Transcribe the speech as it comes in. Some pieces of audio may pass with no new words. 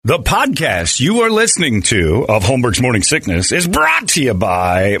The podcast you are listening to of Holmberg's Morning Sickness is brought to you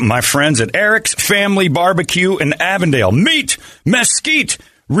by my friends at Eric's Family Barbecue in Avondale. Meet, mesquite,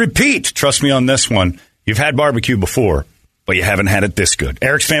 repeat. Trust me on this one. You've had barbecue before, but you haven't had it this good.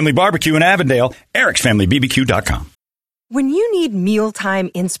 Eric's Family Barbecue in Avondale, ericsfamilybbq.com. When you need mealtime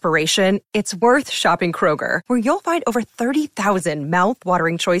inspiration, it's worth shopping Kroger, where you'll find over 30,000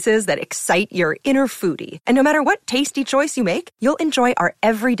 mouth-watering choices that excite your inner foodie. And no matter what tasty choice you make, you'll enjoy our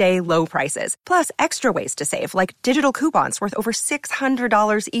everyday low prices, plus extra ways to save, like digital coupons worth over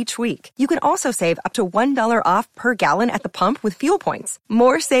 $600 each week. You can also save up to $1 off per gallon at the pump with fuel points.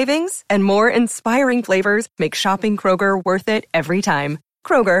 More savings and more inspiring flavors make shopping Kroger worth it every time.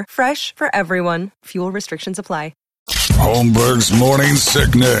 Kroger, fresh for everyone. Fuel restrictions apply. Holmberg's Morning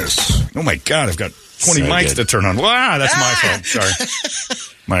Sickness. Oh, my God. I've got 20 mics to turn on. Wow, that's my fault. Sorry.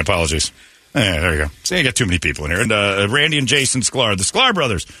 My apologies. There you go. See, I got too many people in here. And Randy and Jason Sklar, the Sklar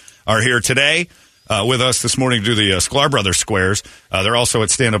brothers, are here today with us this morning to do the Sklar Brothers Squares. They're also at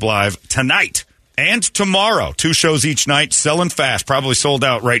Stand Up Live tonight and tomorrow. 2 shows each night, selling fast, probably sold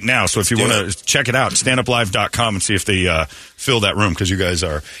out right now. So if you want to check it out, standuplive.com and see if they fill that room, because you guys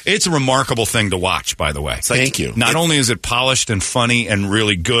are. It's a remarkable thing to watch, by the way. Thank you. Not only is it polished and funny and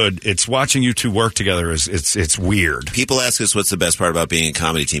really good, it's watching you two work together it's weird. People ask us what's the best part about being a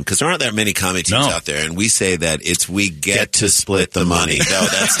comedy team, because there aren't that many comedy teams out there, and we say that we get to split the money. No,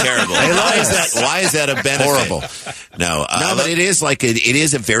 that's terrible. Why is that a benefit? Horrible. No, but it is it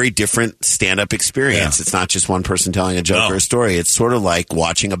is a very different stand-up experience. Yeah. It's not just one person telling a joke or a story. It's sort of like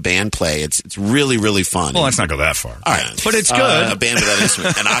watching a band play. It's really, really fun. Well, let's not go that far. All right. But it's good. A band without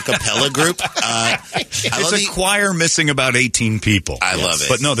instrument. An a cappella group. It's a choir missing about 18 people. I love it.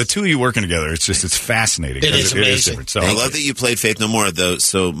 But no, the two of you working together, it's fascinating. It is amazing. Different. So, I love that you played Faith No More, though.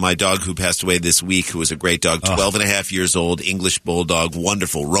 So my dog who passed away this week, who was a great dog, 12 and a half years old, English bulldog,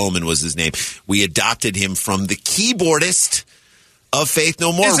 wonderful. Roman was his name. We adopted him from the keyboardist of Faith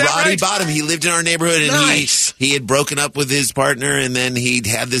No More, Roddy right? Bottom. He lived in our neighborhood, and nice. he had broken up with his partner, and then he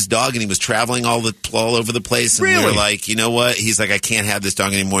had this dog, and he was traveling all over the place. And we were like, you know what? He's like, I can't have this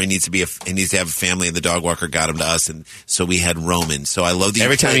dog anymore. He needs to have a family, and the dog walker got him to us, and so we had Roman. So I love the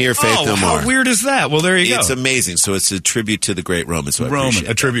every time you hear Faith No More. How weird is that? Well, there you go. It's amazing. So it's a tribute to the great Roman. So Roman,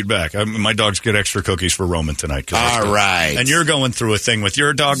 a tribute back. My dogs get extra cookies for Roman tonight. All right. And you're going through a thing with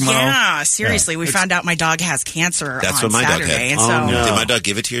your dog, Mo? Yeah, seriously. We found out my dog has cancer That's on what my Saturday. dog had. And so Did my dog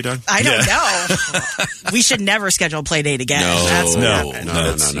give it to your dog? I don't know. We should never schedule a play date again. No.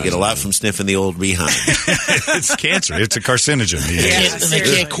 You get a lot from sniffing the old Rehan. It's cancer. It's a carcinogen. They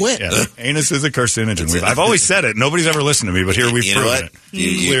can't quit. Yeah, anus is a carcinogen. I've always said it. Nobody's ever listened to me, but here we've proven it.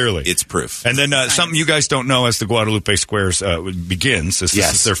 Clearly. It's proof. And then something you guys don't know as the Guadalupe Squares begins. This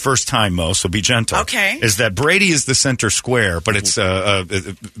is their first time, Mo, so be gentle. Okay. Is that Brady is the center square, but it's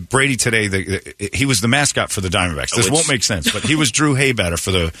Brady today, he was the mascot for the Diamondbacks. This won't make sense, but he was Drew Heybatter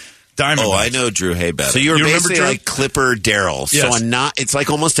for the Diamondbacks. Oh, I know Drew Heybatter. So you were basically like Clipper Darryl. Yes. So it's like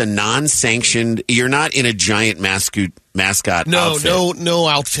almost a non-sanctioned. You're not in a giant mascot outfit. No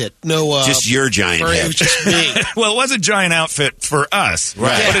outfit. No, just your giant head. It was just me. Well, it was a giant outfit for us,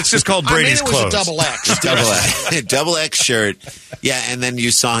 right? But it's just called Brady's clothes. It was a double X. Double X shirt. Yeah, and then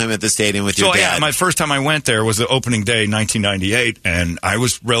you saw him at the stadium with your dad. Yeah, my first time I went there was the opening day, 1998, and I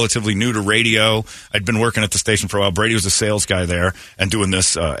was relatively new to radio. I'd been working at the station for a while. Brady was a sales guy there and doing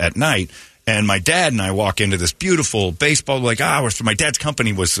this at night. And my dad and I walk into this beautiful baseball, my dad's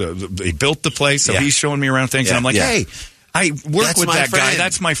company was, they built the place, so he's showing me around things. And I'm like, hey, I work with that guy.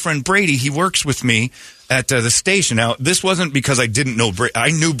 That's my friend Brady. He works with me at the station. Now, this wasn't because I didn't know Brady.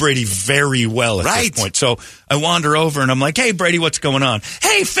 I knew Brady very well at this point. So I wander over and I'm like, hey, Brady, what's going on?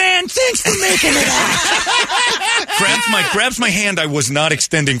 Hey, fan, thanks for making it out. grabs my hand. I was not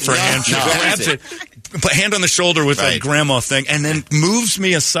extending for a handshake. Grabs it. Hand on the shoulder with that grandma thing, and then moves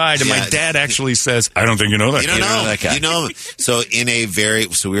me aside. And my dad actually says, "I don't think you know that. You don't know that guy. You know him." So we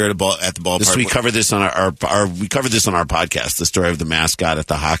were at the ballpark. We covered this on our podcast. The story of the mascot at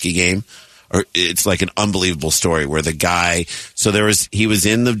the hockey game. It's like an unbelievable story where the guy. So he was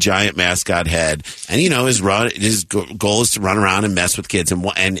in the giant mascot head, and his goal is to run around and mess with kids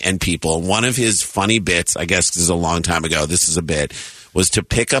and people. One of his funny bits, I guess this is a long time ago. This is a bit, was to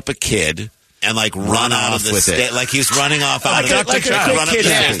pick up a kid. And run out of the state, like he's running off out of the like a quick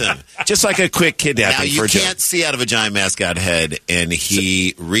kidnapping, just like a quick kidnapping. Now you can't see out of a giant mascot head, and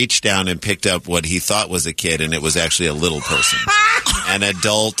he reached down and picked up what he thought was a kid, and it was actually a little person, an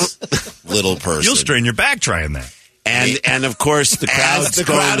adult little person. You'll strain your back trying that. And of course the crowd's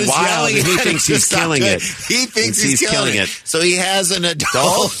going wild. And he thinks he's killing it. He thinks he's killing it. So he has an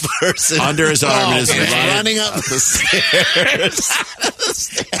adult person under his arm and is running up the stairs.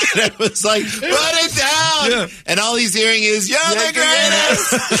 And I was like, put it down. Yeah. And all he's hearing is, you're the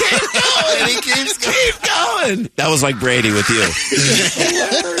greatest. Keep going. And he keep going. That was like Brady with you.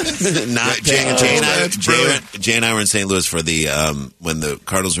 Jay and I were in St. Louis for the when the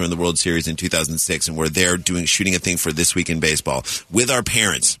Cardinals were in the World Series in 2006, and we're there shooting a thing for This Week in Baseball with our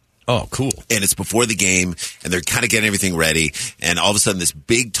parents. Oh, cool. And it's before the game, and they're kind of getting everything ready, and all of a sudden this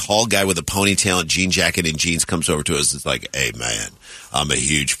big, tall guy with a ponytail and jean jacket and jeans comes over to us and is like, hey, man, I'm a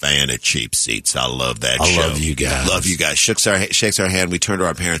huge fan of Cheap Seats. I love that show. I love you guys. Love you guys. Shakes our hand. We turn to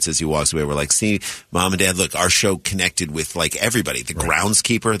our parents as he walks away. We're like, see, Mom and Dad, look, our show connected with, like, everybody. The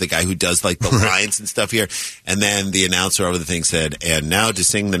groundskeeper, the guy who does, like, the lines and stuff here. And then the announcer over the thing said, and now to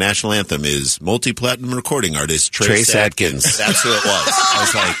sing the national anthem is multi-platinum recording artist Trace Adkins. That's who it was. I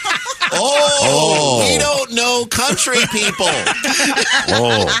was like, we don't know country people.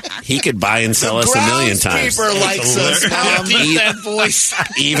 He could buy and sell us a million times. The groundskeeper likes us, Mom. That voice.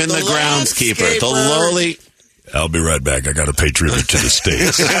 Even the groundskeeper. The lowly... I'll be right back. I got to pay tribute to the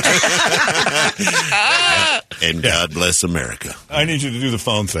States. And God bless America. I need you to do the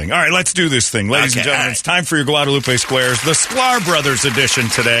phone thing. All right, let's do this thing. Ladies and gentlemen, it's time for your Guadalupe Squares, the Sklar Brothers edition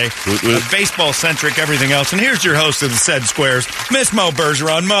today. Baseball-centric, everything else. And here's your host of the said Squares, Miss Mo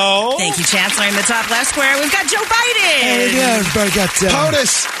Bergeron. Mo. Thank you, Chancellor. In the top left square, we've got Joe Biden. Yeah, everybody got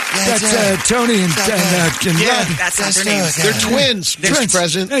POTUS. Got Tony and Yeah, Rob. that's not their names. They're twins, Mr.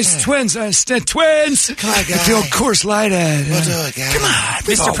 President. Nice twins. Twins. Come on, guys. The old Coors Light ad. We'll do it, guys. Come on.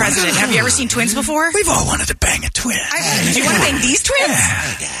 Mr. President, have you ever seen twins before? We've all wanted to bang a twin. Do you want to bang these twins?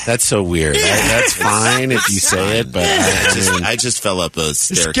 That's so weird. That's fine if you say it, but I just fell up a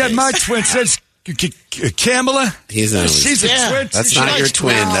staircase. Get my twin. Says Kamala. He's not. She's a twin. That's not your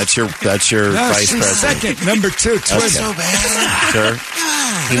twin. That's your vice she's president. Second. Number 2 twin. Okay. So bad. Sure.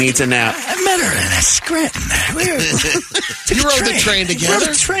 He needs a nap. I met her in a Scranton. You rode the train together? Rode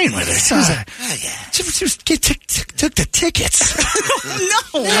the train with her. She took the tickets.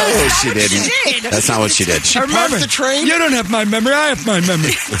 No, she didn't. That's not what she did. She parked the train? You don't have my memory. I have my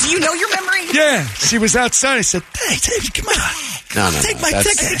memory. Do you know your memory? Yeah. She was outside. I said, hey, come on. No. Take my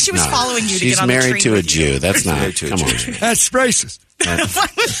ticket. I think she was following you to She's get on the train. married to a Jew. That's not. Come on. That's racist.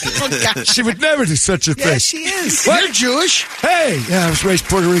 She would never do such a thing. Yeah, she is. What? You're Jewish? Hey, yeah, I was raised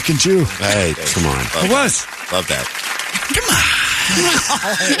Puerto Rican Jew. Hey, come on. I was. Love that. Come on.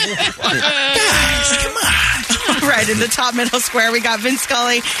 Right in the top middle square, we got Vince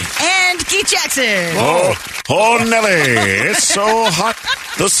Scully and KeithJackson. Oh, Nelly, it's so hot.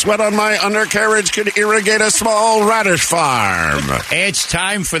 The sweat on my undercarriage could irrigate a small radish farm. It's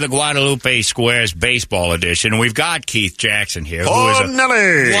time for the Guadalupe Squares baseball edition. We've got KeithJackson here, who is a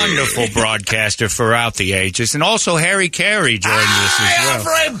Nelly. wonderful broadcaster throughout the ages, and also Harry Caray joins us as well.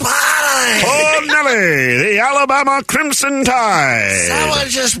 Everybody! Oh, Nelly, the Alabama Crimson Tide. Someone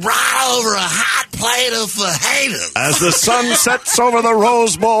just brought over a hot plate of fajitas. As the sun sets over the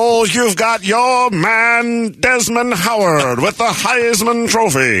Rose Bowl, you've got your man, Desmond Howard, with the Heisman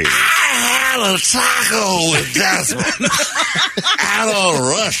Trophy. I had a taco with Desmond at a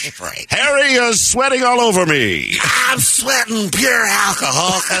restaurant. Harry is sweating all over me. I'm sweating pure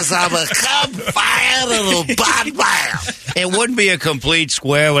alcohol because I'm a Cub fan and a Bud man. It wouldn't be a complete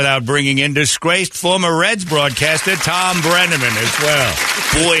square without bringing in disgraced former Reds broadcaster Tom Brenneman as well.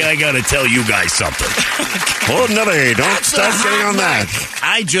 Boy, I got to tell you guys something. Oh, Nelly, don't start getting on that.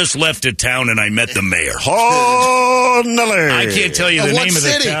 I just left a town and I met the mayor. Oh, Nelly. I can't tell you the What name of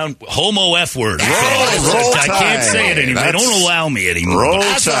the city? town. Homo F word. Roll I can't Tide. say it anymore. They don't allow me anymore. Roll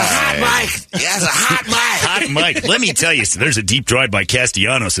That's a hot Tide. mic. That's a hot mic. Hot Mike, let me tell you, there's a deep drive by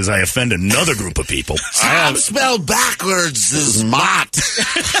Castellanos as I offend another group of people. Tom spelled backwards is Mott.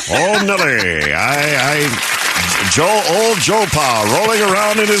 Oh, Nelly. Old Joe Pa rolling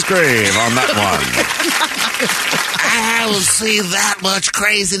around in his grave on that one. I haven't seen that much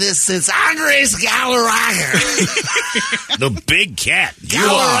craziness since Andres Galarraga. The big cat.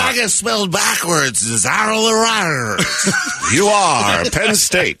 Galarraga spelled backwards is Galarraga. You are Penn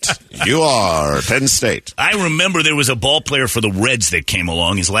State. You are Penn State. I remember there was a ball player for the Reds that came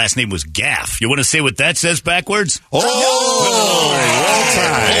along. His last name was Gaff. You want to say what that says backwards? Oh, roll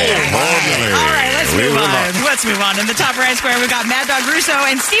Tide. Oh, Nelly. All right, let's We move will on. not- Let's move on. In the top right square, we've got Mad Dog Russo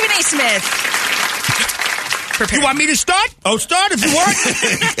and Stephen A. Smith. You want me to start? Oh, start if you want.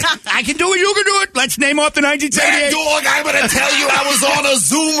 I can do it. You can do it. Let's name off the 1978. Dog, I'm going to tell you I was on a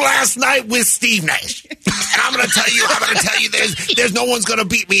Zoom last night with Steve Nash. And I'm going to tell you there's no one's going to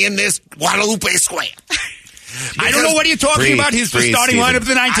beat me in this Guadalupe Square. I don't know what you're talking about. He's the starting Stephen. lineup of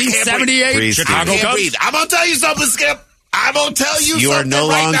the 1978 Breathe, Chicago Stephen. Cubs. I'm going to tell you something, Skip. I'm gonna tell you, You are something no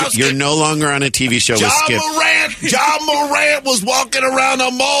right longer. now, Skip. You're no longer on a TV show with Skip. John Morant was walking around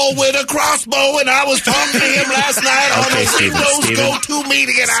a mall with a crossbow, and I was talking to him last night on a Windows Go-To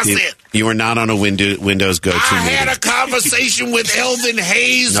meeting, and I said, you were not on a Windows Go-To I meeting. had a conversation with Elvin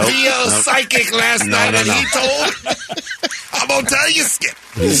Hayes via a psychic last night, and he told. I'm gonna tell you, Skip.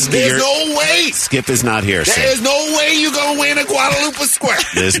 There's no way. Skip is not here. There's no way you're gonna win at Guadalupe Square.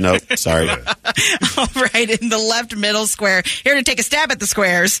 There's no. Sorry. All right, in the left middle square, here to take a stab at the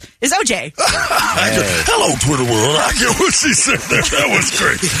squares is OJ. Hello, Twitter world. I get what she said there. That was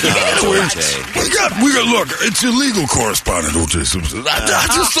great. We got. Look, it's your legal correspondent, OJ Simpson. I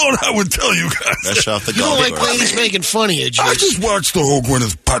just thought I would tell you guys. Fresh off the You don't like ladies making fun of you, Jay. I just watched the whole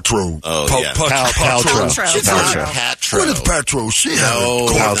Gwyneth Paltrow. Paltrow. Gwyneth Paltrow. She had a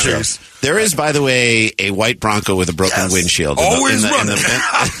court case. There is, by the way, a white Bronco with a broken windshield. Always running.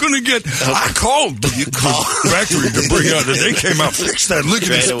 I'm going to get... I called the factory to bring out, and they came out, fixed that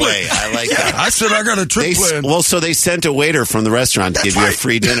lickety split. Away. I like that. I said, I got a trip plan. Well, so they sent a waiter from the restaurant to give you a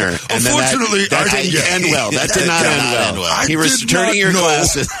free dinner. And unfortunately, that didn't end well. That did not end well. He was returning your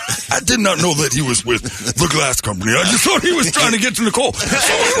glasses. I did not know that he was with the glass company. I just thought he was trying to get to Nicole.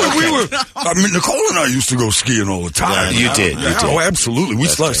 Nicole and I used to go skiing all the time. You did. Oh, absolutely. We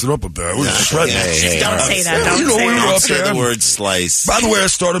sliced it up a bit. We shredded it. Don't say that. We were up Say there. the word slice. By the way, I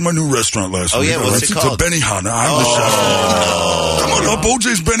started my new restaurant last week. What's it called? It's a Benihana. I'm the chef. Come on up,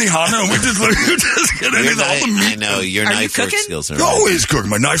 OJ's Benihana, and we just get any of all the meat. I know, your knife work skills are always cooking.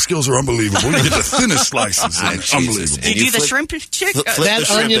 My knife skills are unbelievable. You get the thinnest slices. Unbelievable. Do you do the shrimp chick?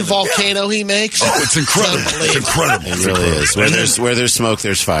 That onion volcano he makes? Oh, it's incredible. It's incredible. It really is. Where there's smoke,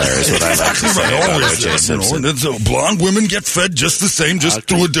 there's fire, is what I like to say about O.J. Simpson. Blonde women get fed just the same, just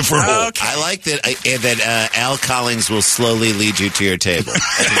through a different hole. I like that Al Collins will slowly lead you to your table.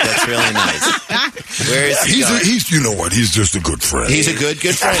 I think that's really nice. Where is he going? He's you know what? He's just a good friend. He's a good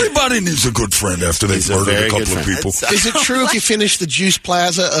friend. Everybody needs a good friend after they've murdered a couple of people. Is it true if you finish the Juice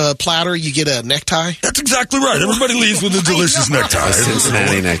Plaza platter, you get a necktie? That's exactly right. Everybody leaves with a delicious necktie. A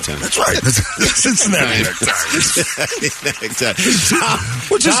Cincinnati necktie. That's right. Cincinnati necktie.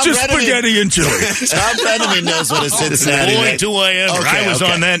 Which is just spaghetti and chili. Tom Brenneman knows what a Cincinnati necktie is. Do I ever. I was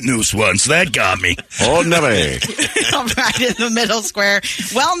on that noose once. That got me. Oh, never. All right, in the middle square,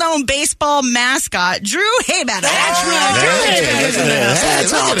 well-known baseball mascot, Drew Heybatter. That's right.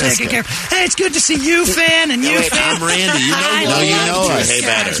 That's all taken care of. Hey, it's good to see you, fan, and you, fan. I'm Randy. You know us.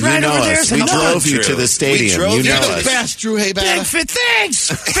 Heybatter. Right over there. We drove you to the stadium. You know You're us. the best, Drew Heybatter. Bigfoot, thanks,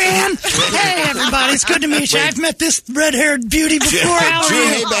 fan. Hey, everybody, it's good to meet you. I've met this red-haired beauty before. Drew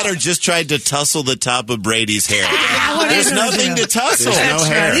Heybatter just tried to tussle the top of Brady's hair. There's nothing to tussle. That's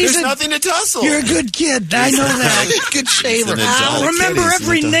right. There's nothing to tussle. You're a good kid. I know that. Good shaver. I'll remember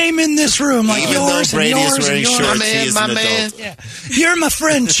every name in this room, like Even yours though and Brady yours is wearing and yours. shorts, My he is man, an my man. adult. Yeah. You're my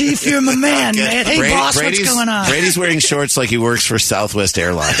friend, Chief. You're my man, man. Hey, boss, what's going on? Brady's wearing shorts like he works for Southwest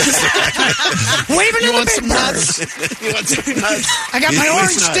Airlines. Waving in the big nuts? You want some nuts? I got my Which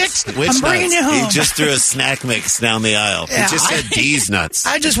orange nuts? sticks. Which I'm bringing nuts? you home. He just threw a snack mix down the aisle. Yeah, He just said D's nuts.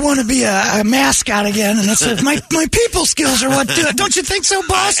 I just want to be a mascot again, and that's my people skills are what do it. Don't you think so,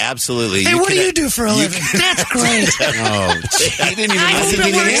 boss? Absolutely. Hey, what do you do for a living? That's great. Oh, He didn't even I hope listen it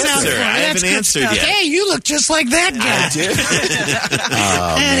to the works out answer. for you. I That's haven't good answered stuff. yet. Hey, you look just like that guy.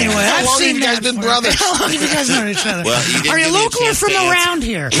 Anyway, How I've long seen have you guys that been before. brothers? How long have you guys known each other? Well, you didn't Are you give me a local or chance from to answer. around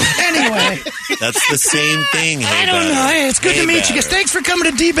here? Anyway, That's the same thing. I don't know. Hey, it's good to meet you guys. Thanks for coming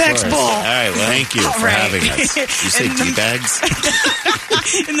to D-Backs Bowl. All right. Well, thank you for having us. you say D-bags?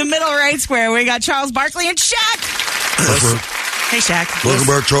 In the middle right square, we got Charles Barkley and Shaq. Hey, Shaq. Welcome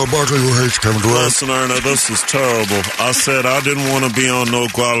back, Charles Barkley. Who hates Kevin Durant? Listen, Erna, this is terrible. I said I didn't want to be on no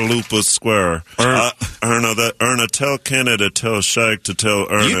Guadalupe Square. Erna, tell Kenny to tell Shaq to tell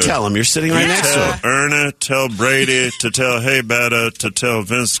Erna. You tell him. You're sitting right next to him. Tell Erna, tell Brady, to tell Heybatter, to tell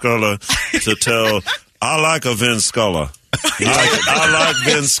Vince Scully, to tell... I like a Vince Scully. I like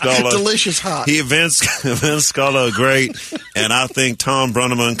Vince Scully. Delicious hot. Vince Scully great, and I think Tom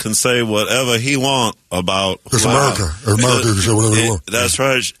Brenneman can say whatever he want about. It's America. America can say whatever they want. That's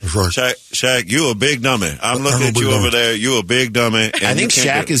right. That's right. Shaq, you a big dummy. I'm looking at you over there. You a big dummy. And I think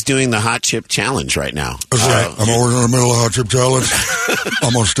Shaq is doing the hot chip challenge right now. That's right. I'm always in the middle of the hot chip challenge.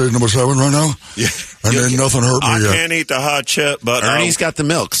 I'm on stage number 7 right now. Yeah. and then nothing hurt me I yet. can't eat the hot chip, but Ernie's got the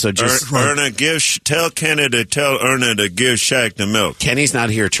milk, so just Ernie, tell Kenny to tell Ernie to give Shaq the milk. Kenny's not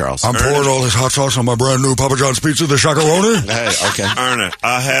here, Charles. I'm pouring all this hot sauce on my brand new Papa John's pizza, the Shakaroni. Hey, okay. Ernie,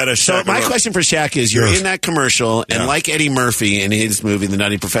 I had a So my question for Shaq is, you're in that commercial, and like Eddie Murphy in his movie, The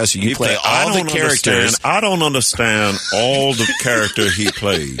Nutty Professor, you play all the characters. I don't understand all the character he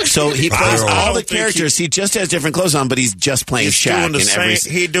plays. So he plays all the characters. He just has different clothes on, but he's just playing Shaq.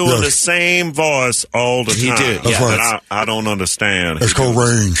 He's doing the same voice all the time. He do. That's right. I don't understand. It's called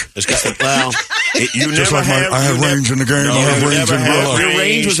range. Well, you Just never like I have range in the game. I have range in real life. your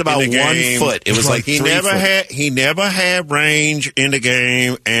range was about 1 foot. It was like he 3 never foot. he never had range in the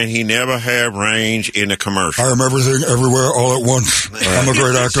game, and he never had range in the commercial. I am everything, everywhere, all at once. I'm a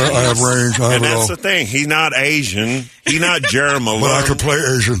great actor. I have range. I have And it all. that's the thing. He's not Asian. He's not Jeremy But I could play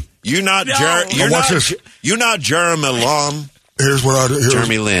Asian. You're not watch this. You're not Jeremy Lum. Here's what I did.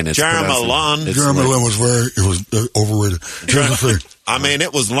 Jeremy Lin. Jeremy Lun. Jeremy Lin was overrated. Here's the thing. I mean,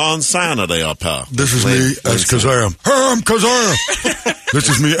 it was Lon Santa there up here. This is me as Kazam. Hey, I'm Kazam. This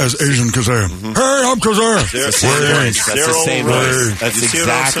is me as Asian Kazam. Hey, I'm Kazam. That's the same voice. That's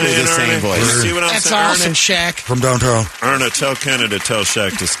exactly the same voice. You see what I'm That's saying, awesome, Ernie? Shaq. From downtown. Ernie, tell Kenny to tell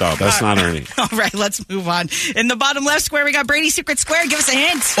Shaq to stop. That's not Ernie. All right, let's move on. In the bottom left square, we got Brady's Secret Square. Give us a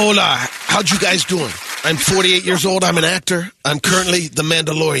hint. Hola, how'd you guys doing? I'm 48 years old. I'm an actor. I'm currently the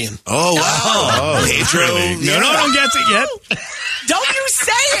Mandalorian. Oh, wow. Pedro. No, don't get it yet. Don't you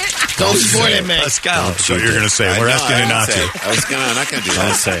say it. Don't spoil it, man. Let's go. So you're going to say, we're asking you not to. I'm not going to do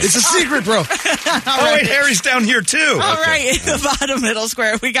that. It's a secret, bro. Oh, wait, Harry's down here, too. All right, in the bottom middle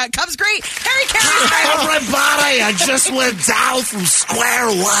square, we got Cubs great Harry Caray. Everybody, I just went down from square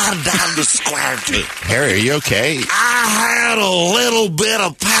one down to square two. Harry, are you okay? I had a little bit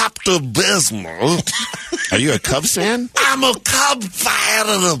of Pepto-Bismol. Are you a Cubs fan? I'm a Cub fan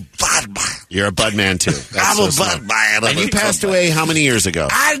and a Bud man. You're a Bud man, too. I'm a Bud man. And you passed away how many years ago?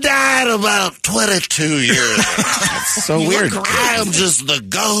 I died about 22 years ago. That's so weird. I am just the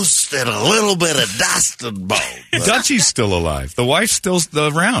ghost and a little bit of dust and bone. Dutchie's still alive. The wife's still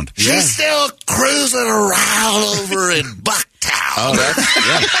around. She's still cruising around over in Bucktown. Oh,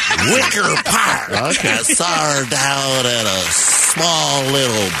 Wicker Park. Okay. I saw her down at a small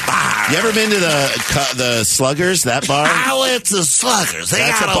little bar. You ever been to the Sluggers, that bar? I went to Sluggers.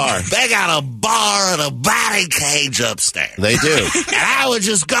 That's a bar. They got a bar and a batting cage upstairs. They do. And I would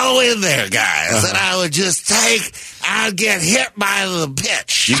just go in there, guys, and I would just I'd get hit by the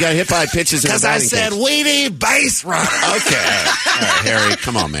pitch. You got hit by pitches in the Because I batting said, cage. we need base runners. Okay. All right, Harry,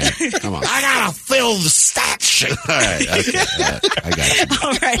 come on, man. Come on. I got to fill the stat sheet. All right, okay. I got you.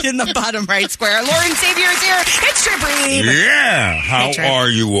 All right, in the bottom right square, Lauren Xavier is here. It's Trip Reed. Yeah. How Trip. are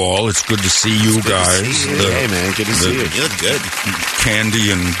you all? It's good to see you guys. Hey, man, good to see you. You look good.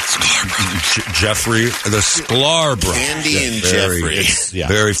 Candy and Jeffrey, the Sklar brothers. Candy and Jeffrey.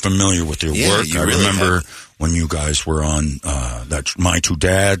 Very familiar with your work. you I really remember when you guys were on that's My Two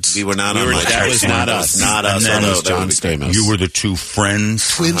Dads. We were not on my That was not us. Not us. And then although was John Stamos. You were the two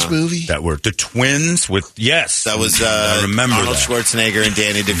friends. Twins movie. That were the twins with, yes. That was I remember Arnold that. Schwarzenegger and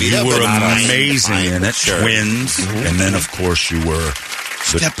Danny DeVito. You were but not us. amazing in it. Sure. Twins. And then, of course, you were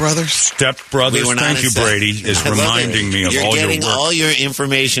Step Brothers. Step Brothers. We were not Thank in you, set. Brady, is I love reminding it. me of You're all your getting work. all your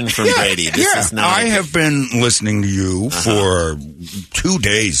information from Brady. This is not. I have been listening to you for 2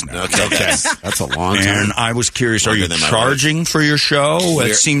 days now. Okay. That's a long time. And I was curious, are Longer you than my charging for your show?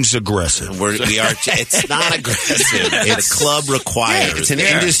 We're- It seems aggressive. We are. It's not aggressive. It's club requires. It's an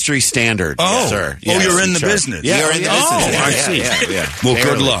industry standard. Oh, Yes, sir. you're in the business. Yeah, You're in the Oh, business. I Yeah, see. yeah. Well, good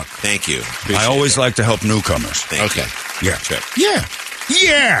Barely. luck. Thank you. I always like to help newcomers. Thank you. Yeah. Trip. Yeah.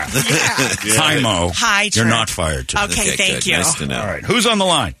 Yeah. Hi, Mo. Hi, You're Trip. not fired today. Okay, thank good. you. Nice to know. All right. Who's on the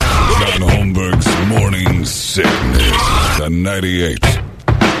line? John Holmberg's Morning Sickness. The 98.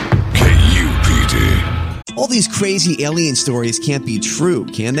 KUPD. All these crazy alien stories can't be true,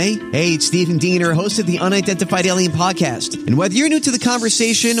 can they? Hey, it's Stephen Diener, host of the Unidentified Alien Podcast. And whether you're new to the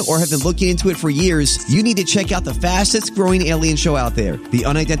conversation or have been looking into it for years, you need to check out the fastest growing alien show out there, the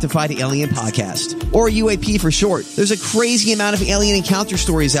Unidentified Alien Podcast, or UAP for short. There's a crazy amount of alien encounter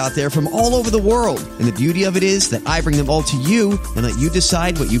stories out there from all over the world. And the beauty of it is that I bring them all to you and let you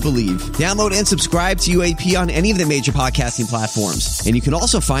decide what you believe. Download and subscribe to UAP on any of the major podcasting platforms. And you can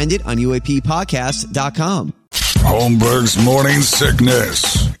also find it on UAPpodcast.com. Holmberg's Morning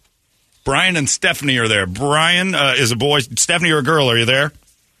Sickness. Brian and Stephanie are there. Brian is a boy. Stephanie, you're a girl. Are you there?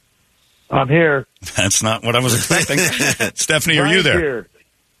 I'm here. That's not what I was expecting. Stephanie, are you there? Here.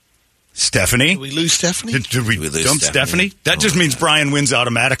 Stephanie? Did we lose Stephanie? Did we lose dump Stephanie? Stephanie? That just means Brian wins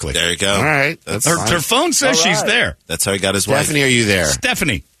automatically. There you go. All right. That's Her, fine. her phone says All she's right. there. That's how he got his wife. Stephanie, are you there?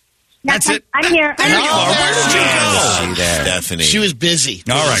 Stephanie. That's it? I'm here. There you are. Where did you go? See that. Stephanie. She was busy.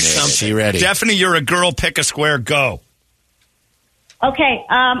 All right. She ready. Stephanie, you're a girl. Pick a square. Go. Okay,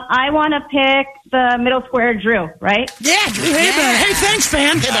 I want to pick the middle square, Drew, right? Yeah, Drew. Hey, buddy. Hey, thanks,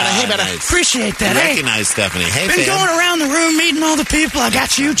 fan. Hey, better. Nice. Appreciate that. You Hey, recognize Stephanie. Hey, been fan. going around the room meeting all the people. I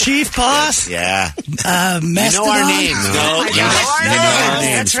got you, Chief Boss. Yeah. You know our names. Oh, You know our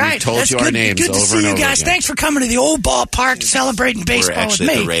names. That's right. We've told That's you good, our names good to over see and you over guys. again. Thanks for coming to the old ballpark celebrating We're baseball with actually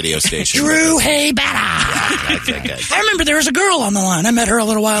me. at the radio station. Drew Heybatter. I remember there was a girl on the line. I met her a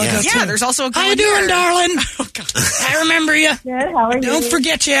little while ago, too. Yeah, there's also a girl How you in doing, here. darling? I remember you. Good, how are you? Don't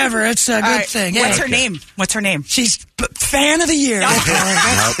forget you ever. It's a good thing. What's Yeah. her name? What's her name? She's fan of the year.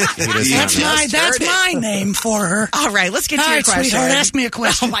 That's my name for her. All right, let's get to All your right, question. sweetheart, ask me a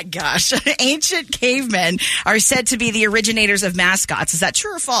question. Oh, my gosh. Ancient cavemen are said to be the originators of mascots. Is that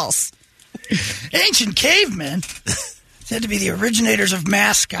true or false? Ancient cavemen said to be the originators of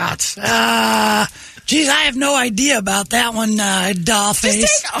mascots. Geez, I have no idea about that one,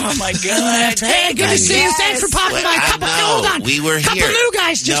 Dollface. Oh, my God. Hey, good to see you. Thanks for popping by. Hold on. We were Couple here. new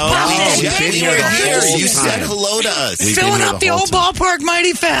guys just popped in. We've been here. You said hello to us. Filling up the old ballpark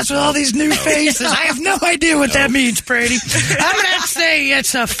mighty fast with all these new faces. I have no idea what that means, Brady. I'm going to have to say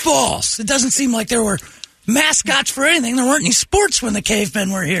it's false. It doesn't seem like there were mascots for anything. There weren't any sports when the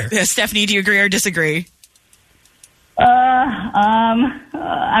cavemen were here. Yeah, Stephanie, do you agree or disagree? I'm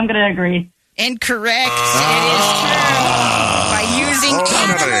going to agree. Incorrect. It is true. By using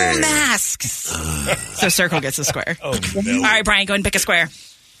animal masks. So circle gets a square. Oh, no. All right, Brian, go ahead and pick a square.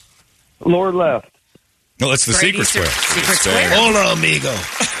 Lower left. No, that's the secret square. Secret square. Hola, amigo.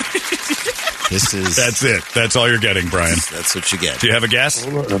 That's it. That's all you're getting, Brian. That's what you get. Do you have a guess?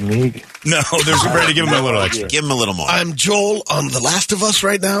 Hola, amigo. No, there's Brady. Give him a little extra. Give him a little more. I'm Joel on The Last of Us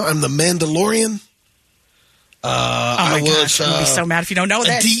right now. I'm the Mandalorian. I was I'd be so mad if you don't know a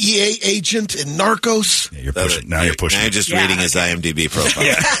that. DEA agent in Narcos. Yeah, you're pushing. Now you're pushing. Now you're just reading his IMDb profile.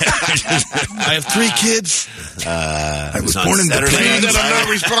 I have 3 kids. I was born in Saturday Japan Night that I'm Live.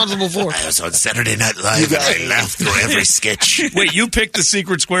 not responsible for. I was on Saturday Night Live and I laughed through every sketch. Wait, you picked the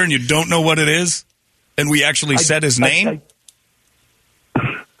secret square and you don't know what it is? And we actually said his name?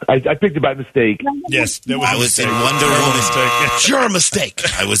 I picked it by mistake. Yes. That I was in Wonder Woman. It's your mistake.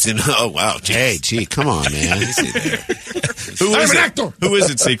 I was in. Oh wow! Hey, gee, come on, man. Who I'm is an it? actor. Who is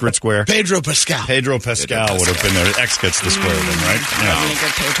it, Secret Square? Pedro Pascal. Pedro Pascal would have been there. X gets the square then, right? Yeah. Really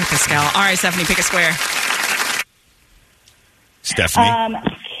good page with Pascal. All right, Stephanie, pick a square. Stephanie?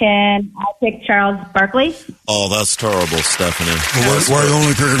 Can I pick Charles Barkley? Oh, that's terrible, Stephanie. Why are you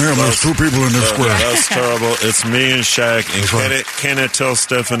only picking him? There's 2 people in this square. That's terrible. It's me and Shaq. And Kenny tell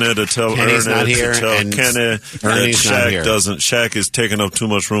Stephanie to tell Kenny's Ernie not here, to tell and Kenny that Ernie's not here. Shaq is taking up too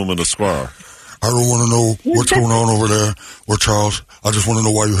much room in the square. I don't want to know what's going on over there with Charles. I just want to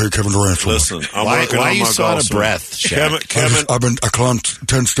know why you hate Kevin Durant so much. Listen, I'm Why working are on you my so out golf of swing. breath, Shaq? Kevin, I climbed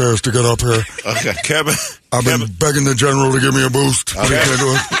 10 stairs to get up here. okay, Kevin. I've been begging the general to give me a boost. But he can't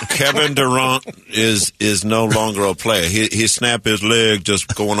do it. Kevin Durant is no longer a player. He snapped his leg just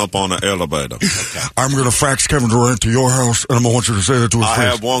going up on the elevator. I'm going to fax Kevin Durant to your house, and I'm going to want you to say that to his I face.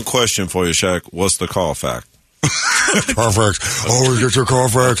 have one question for you, Shaq. What's the call fact? Carfax. Always get your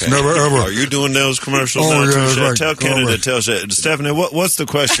Carfax. Never, ever. Are you doing those commercials Oh, now, yeah, too, that's Shaq? right. Tell Kenny All to right. tell Shaq. Stephanie, what's the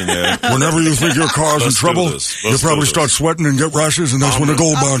question there? Whenever you think your car's in Let's do trouble, this. you Let's probably do this. start sweating and get rashes, and that's when the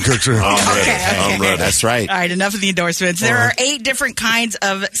gold bond kicks in. I'm ready. Okay. I'm ready. That's right. All right, enough of the endorsements. There are 8 different kinds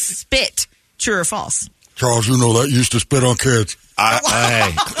of spit. True or false? Charles, you know that. You used to spit on kids.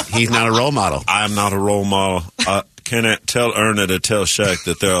 Hey, he's not a role model. I'm not a role model. Can I tell Ernie to tell Shaq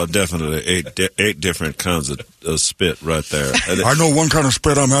that there are definitely 8 different kinds of spit right there? I know one kind of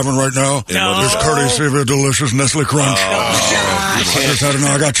spit I'm having right now. No. It's courtesy of a delicious Nestle Crunch. I just had it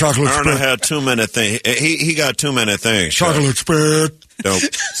now. I got chocolate Ernie spit. had too many things. He got too many things. Shaq. Chocolate spit. Nope.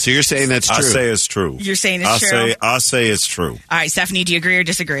 So you're saying that's true? I say it's true. You're saying it's true? I say it's true. All right, Stephanie, do you agree or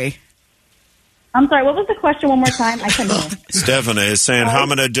disagree? I'm sorry, what was the question one more time? I couldn't hear. Stephanie is saying how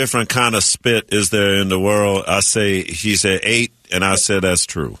many different kind of spit is there in the world? He said 8, and I said that's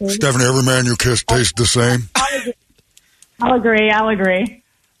true. Stephanie, every man you kiss tastes the same. I'll agree.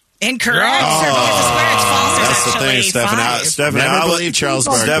 Incorrect. Circle gets a square. It's false. There's That's the thing, actually Stephanie. 5. Stephanie, Never believe Charles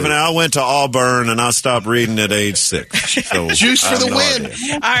Barkley. Stephanie, I went to Auburn, and I stopped reading at age 6. So Juice for the win.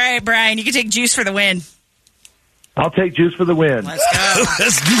 All right, Brian, you can take juice for the win. I'll take juice for the win. Let's go.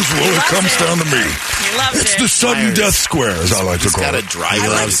 That's usual. It comes down to me. He loved It's it. the sudden death square, as I like to call it.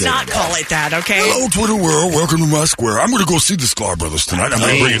 I would not call it that, okay? Hello, Twitter world. Welcome to my square. I'm going to go see the Sklar brothers tonight. I'm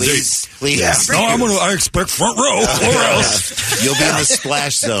going to bring a date. Please. Yeah. No, I expect front row, or else. You'll be in the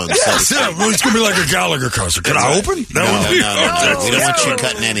splash zone. It's going to be like a Gallagher concert. Can I open? No. We don't want you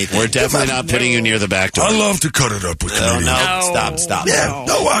cutting anything. We're definitely not putting you near the back door. I love to cut it up with comedians. No. Stop. Yeah,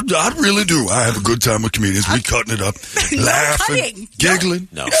 I really do. I have a good time with comedians. We cutting it up, laughing, giggling.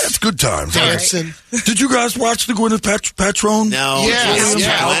 No. Yeah, it's good times. Dancing. Did you guys watch the Gwyneth Paltrow? No.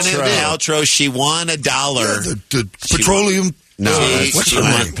 Gwyneth Paltrow. She won $1. The petroleum. No, what's her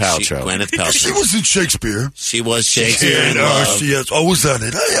name? Gwyneth Paltrow. She was in Shakespeare. She was Shakespeare. Was that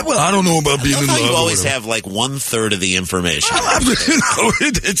it? Well, I don't know about being in love. You always have like 1/3 of the information.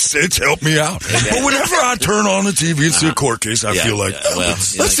 It's helped me out. But whenever I turn on the TV and see a court case, I feel like,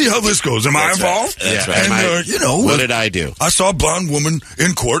 let's see how this goes. Am I involved? That's right. And, what did I do? I saw a blonde woman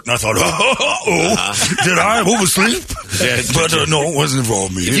in court, and I thought, did I oversleep? But no, it wasn't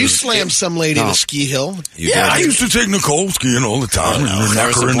involved me. If you slam some lady in a ski hill. I used to take Nicole skiing all the time and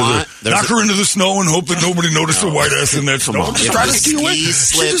knock her into the snow and hope that nobody noticed the white ass in that snow. She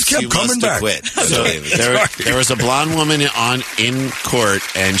just kept coming back. So there was a blonde woman in court,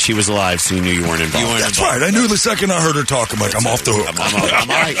 and she was alive, so you knew you weren't involved. That's right. I knew the second I heard her talk, I'm like, I'm off the hook. I'm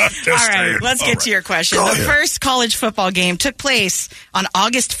all right. All right, let's get to your question. The first college football game took place on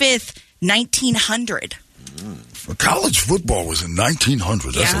August 5th, 1900. College football was in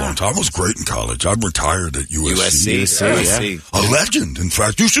 1900. That's a long time. I was great in college. I retired at USC. A legend, in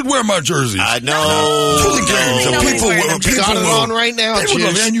fact. You should wear my jersey. I know. To the games. People got it on right now.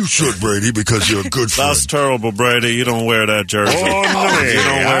 And you should, Brady, because you're a good friend. That's terrible, Brady. You don't wear that jersey. Oh, no. You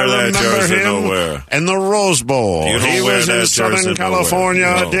don't wear that jersey nowhere. And the Rose Bowl. He was in Southern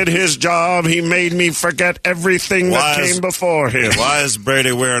California, did his job. He made me forget everything that came before him. Why is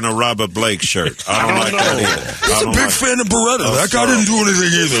Brady wearing a Robert Blake shirt? I don't like that either. He's a big fan of Beretta. That guy didn't do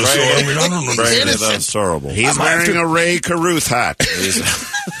anything either. So, I mean, I don't know. Brady, that's terrible. He's wearing a Ray Caruth hat.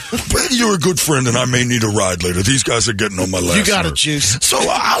 Brady, you're a good friend, and I may need a ride later. These guys are getting on my last You got nerve. it, Juice. So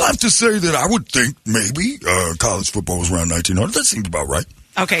I'll have to say that I would think maybe college football was around 1900. That seems about right.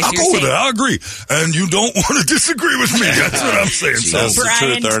 Okay, so I'll go with that. I agree. And you don't want to disagree with me. That's what I'm saying. That's the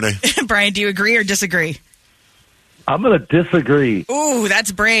truth, Ernie. Brian, do you agree or disagree? I'm going to disagree. Ooh,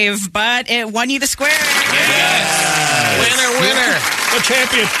 that's brave, but it won you the square. Winner. A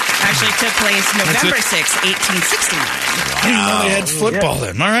champion. Actually took place November 6, 1869. I didn't know they had football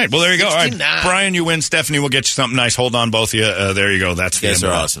then. All right. Well, there you go. All right. Brian, you win. Stephanie, we'll get you something nice. Hold on, both of you. There you go. That's the end.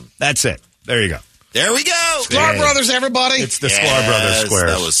 Are awesome. That's it. There you go. There we go. Sklar Brothers, everybody. It's the Sklar Brothers square.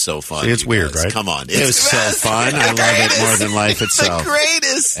 That was so fun. It's weird, right? Come on. It was so fun. I love it more than life itself. The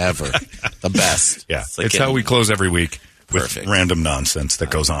greatest. Ever. The best. Yeah. Like It's how we close every week. With Perfect. Random nonsense that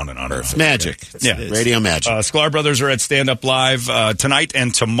goes on and on. Perfect. Magic. Yeah. Radio magic. Sklar Brothers are at Stand Up Live tonight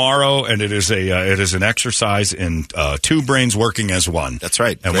and tomorrow, and it is an exercise in two brains working as one. That's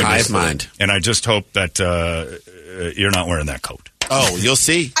right. And hive mind. And I just hope that you're not wearing that coat. Oh, you'll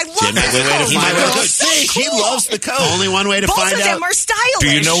see. I love that coat. She loves the coat. Only one way to Both find of out. them are stylish.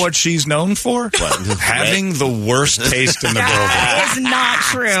 Do you know what she's known for? Having the worst taste in the world. That is not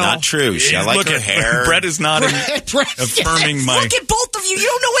true. It's not true. I like her hair. Brett is not affirming my... Look at both of you. You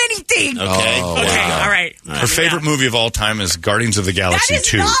don't know anything. Okay. All right. Her favorite movie of all time is Guardians of the Galaxy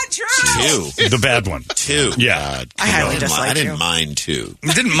 2. That is not true. The bad one. 2. Yeah. I highly dislike I didn't mind 2.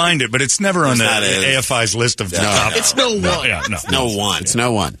 I didn't mind it, but it's never on the AFI's list of the top. It's no one. No one. It's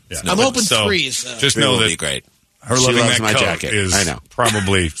no one. Yeah. I'm hoping So, 3 is. Just Three know will that be great. her She loving loves that my coat jacket. is I know.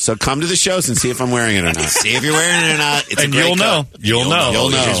 probably... So come to the shows and see if I'm wearing it or not. See if you're wearing it or not. It's And a great you'll know. coat. You'll know.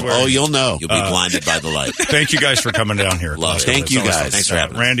 You'll know. She's wearing- Oh, you'll know. You'll be blinded by the light. Thank you guys for coming down here. Love it. Thank you guys. Thanks for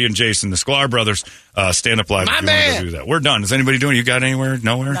having us. Randy and Jason, the Sklar Brothers, Stand Up Live. My if you want to man. do that. We're done. Is anybody doing? You got anywhere?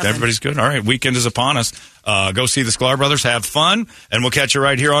 Nowhere? Nothing. Everybody's good? All right. Weekend is upon us. Go see the Sklar Brothers. Have fun. And we'll catch you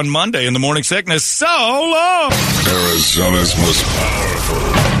right here on Monday in the Morning Sickness. So long. Arizona's most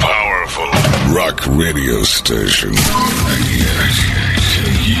Powerful rock radio station.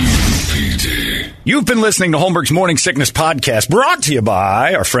 You've been listening to Holmberg's Morning Sickness Podcast, brought to you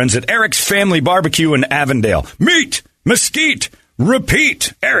by our friends at Eric's Family Barbecue in Avondale. Meet, mesquite,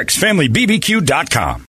 repeat. Eric'sFamilyBBQ.com.